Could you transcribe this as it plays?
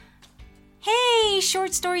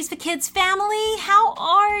Short Stories for Kids family. How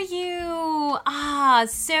are you?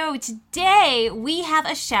 So today we have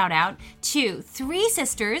a shout out to three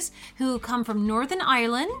sisters who come from Northern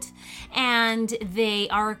Ireland, and they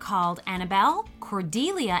are called Annabelle,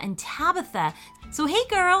 Cordelia, and Tabitha. So hey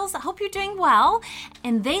girls, I hope you're doing well.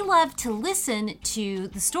 And they love to listen to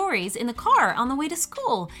the stories in the car on the way to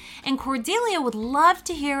school. And Cordelia would love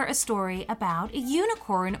to hear a story about a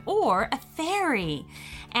unicorn or a fairy.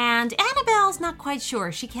 And Annabelle's not quite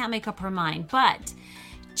sure. She can't make up her mind. But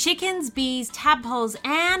chickens, bees, tadpoles,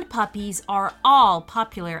 and puppies are all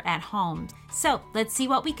popular at home. So let's see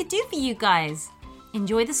what we could do for you guys.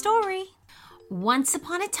 Enjoy the story. Once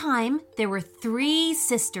upon a time, there were three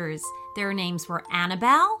sisters. Their names were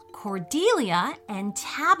Annabelle, Cordelia, and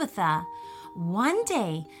Tabitha. One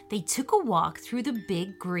day, they took a walk through the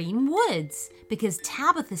big green woods because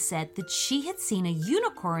Tabitha said that she had seen a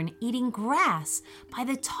unicorn eating grass by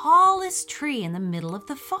the tallest tree in the middle of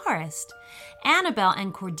the forest. Annabelle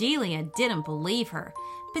and Cordelia didn't believe her,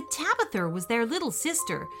 but Tabitha was their little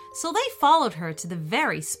sister, so they followed her to the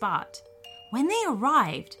very spot. When they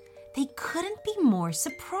arrived, they couldn't be more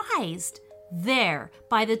surprised. There,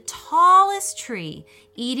 by the tallest tree,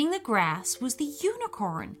 eating the grass, was the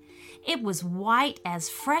unicorn. It was white as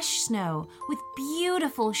fresh snow, with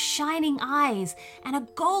beautiful shining eyes and a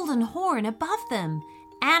golden horn above them.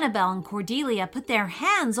 Annabelle and Cordelia put their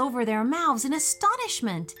hands over their mouths in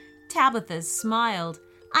astonishment. Tabitha smiled.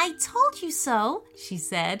 "I told you so," she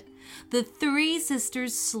said. The three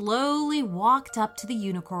sisters slowly walked up to the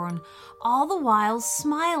unicorn, all the while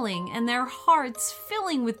smiling and their hearts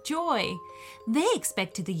filling with joy. They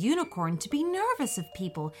expected the unicorn to be nervous of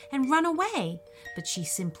people and run away, but she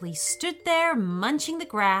simply stood there munching the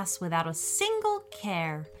grass without a single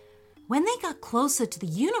care. When they got closer to the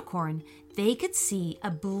unicorn, they could see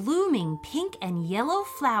a blooming pink and yellow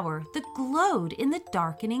flower that glowed in the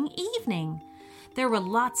darkening evening. There were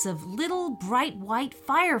lots of little bright white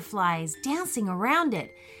fireflies dancing around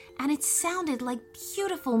it, and it sounded like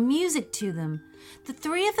beautiful music to them. The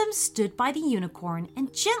three of them stood by the unicorn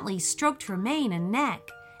and gently stroked her mane and neck.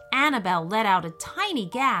 Annabelle let out a tiny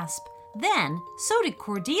gasp. Then, so did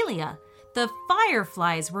Cordelia. The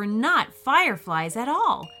fireflies were not fireflies at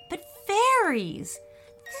all, but fairies.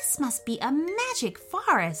 This must be a magic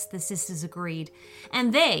forest, the sisters agreed,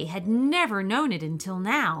 and they had never known it until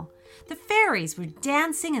now. The fairies were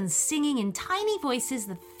dancing and singing in tiny voices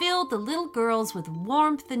that filled the little girls with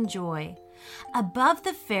warmth and joy. Above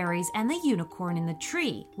the fairies and the unicorn in the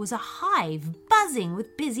tree was a hive buzzing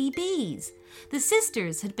with busy bees. The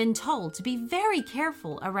sisters had been told to be very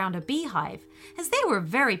careful around a beehive, as they were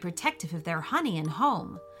very protective of their honey and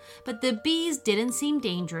home. But the bees didn't seem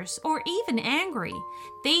dangerous or even angry.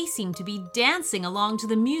 They seemed to be dancing along to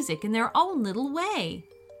the music in their own little way.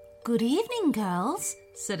 "Good evening, girls,"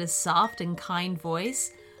 said a soft and kind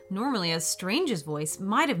voice. Normally, a stranger's voice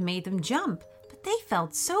might have made them jump, but they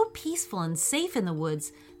felt so peaceful and safe in the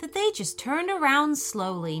woods that they just turned around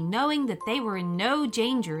slowly, knowing that they were in no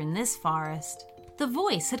danger in this forest. The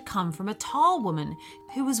voice had come from a tall woman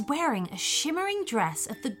who was wearing a shimmering dress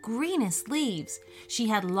of the greenest leaves. She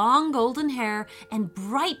had long golden hair and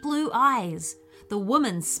bright blue eyes. The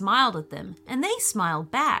woman smiled at them, and they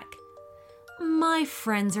smiled back. "My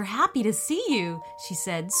friends are happy to see you," she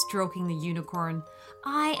said, stroking the unicorn.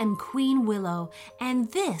 "I am Queen Willow,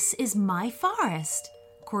 and this is my forest."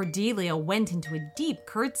 Cordelia went into a deep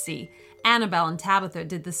curtsy. Annabelle and Tabitha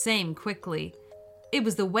did the same quickly. It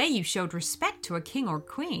was the way you showed respect to a king or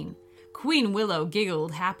queen. Queen Willow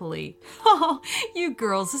giggled happily. "Oh, you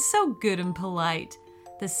girls are so good and polite."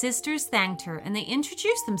 The sisters thanked her, and they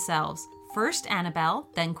introduced themselves. First Annabelle,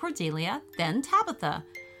 then Cordelia, then Tabitha.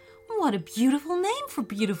 "What a beautiful name for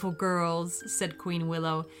beautiful girls," said Queen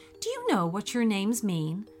Willow. "Do you know what your names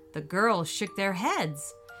mean?" The girls shook their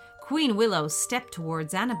heads. Queen Willow stepped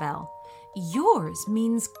towards Annabelle. "Yours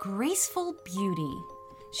means graceful beauty."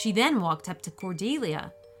 She then walked up to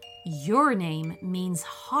Cordelia. "Your name means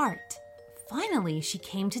heart." Finally, she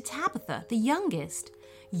came to Tabitha, the youngest.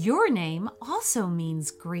 "Your name also means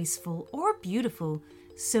graceful or beautiful.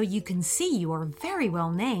 So you can see you are very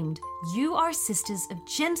well named. You are sisters of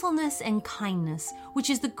gentleness and kindness, which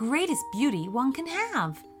is the greatest beauty one can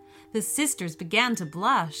have." The sisters began to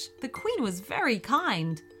blush. The queen was very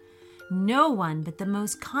kind. "No one but the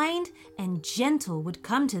most kind and gentle would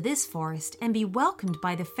come to this forest and be welcomed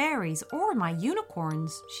by the fairies or my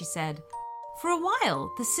unicorns," she said. For a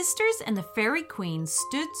while, the sisters and the fairy queen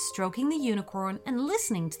stood stroking the unicorn and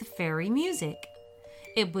listening to the fairy music.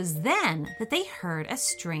 It was then that they heard a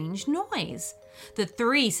strange noise. The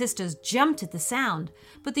three sisters jumped at the sound,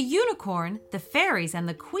 but the unicorn, the fairies, and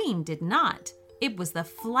the queen did not. It was the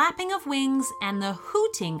flapping of wings and the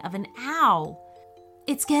hooting of an owl.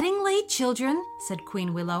 "It's getting late, children," said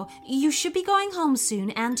Queen Willow. "You should be going home soon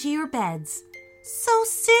and to your beds." "So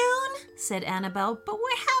soon?" said Annabelle. "But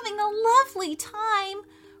we're having a lovely time."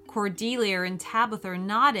 Cordelia and Tabitha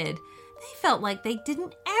nodded. They felt like they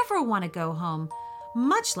didn't ever want to go home,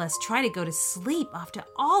 much less try to go to sleep after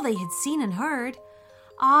all they had seen and heard.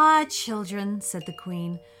 "Ah, children," said the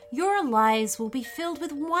Queen, "your lives will be filled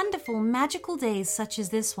with wonderful, magical days such as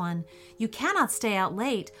this one. You cannot stay out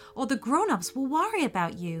late, or the grown-ups will worry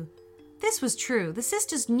about you." This was true. The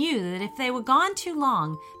sisters knew that if they were gone too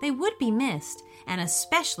long, they would be missed, and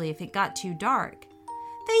especially if it got too dark.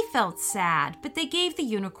 They felt sad, but they gave the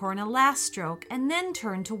unicorn a last stroke and then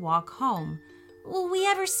turned to walk home. "Will we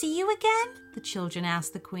ever see you again?" the children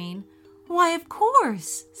asked the Queen. "Why, of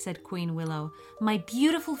course," said Queen Willow. "My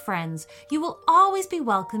beautiful friends, you will always be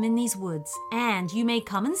welcome in these woods, and you may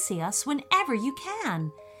come and see us whenever you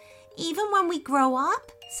can." "Even when we grow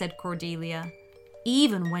up?" said Cordelia.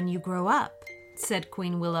 "Even when you grow up," said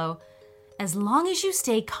Queen Willow. "As long as you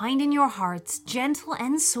stay kind in your hearts, gentle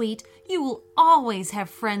and sweet, you will always have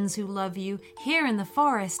friends who love you here in the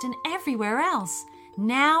forest and everywhere else,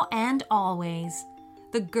 now and always."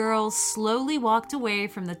 The girls slowly walked away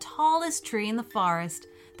from the tallest tree in the forest,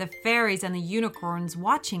 the fairies and the unicorns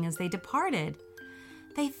watching as they departed.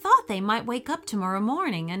 They thought they might wake up tomorrow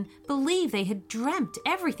morning and believe they had dreamt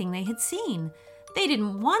everything they had seen. They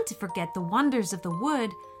didn't want to forget the wonders of the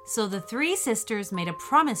wood, so the three sisters made a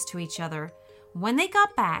promise to each other. When they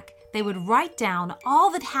got back, they would write down all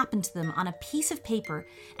that happened to them on a piece of paper,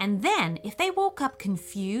 and then, if they woke up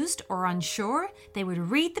confused or unsure, they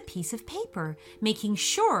would read the piece of paper, making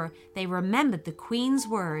sure they remembered the Queen's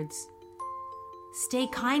words. "Stay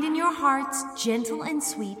kind in your hearts, gentle and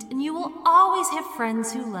sweet, and you will always have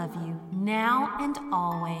friends who love you, now and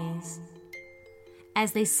always."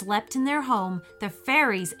 As they slept in their home, the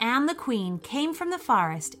fairies and the Queen came from the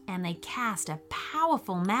forest, and they cast a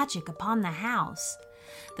powerful magic upon the house.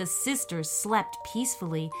 The sisters slept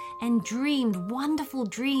peacefully and dreamed wonderful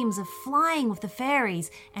dreams of flying with the fairies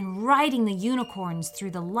and riding the unicorns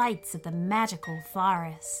through the lights of the magical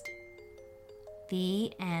forest.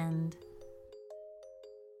 The end.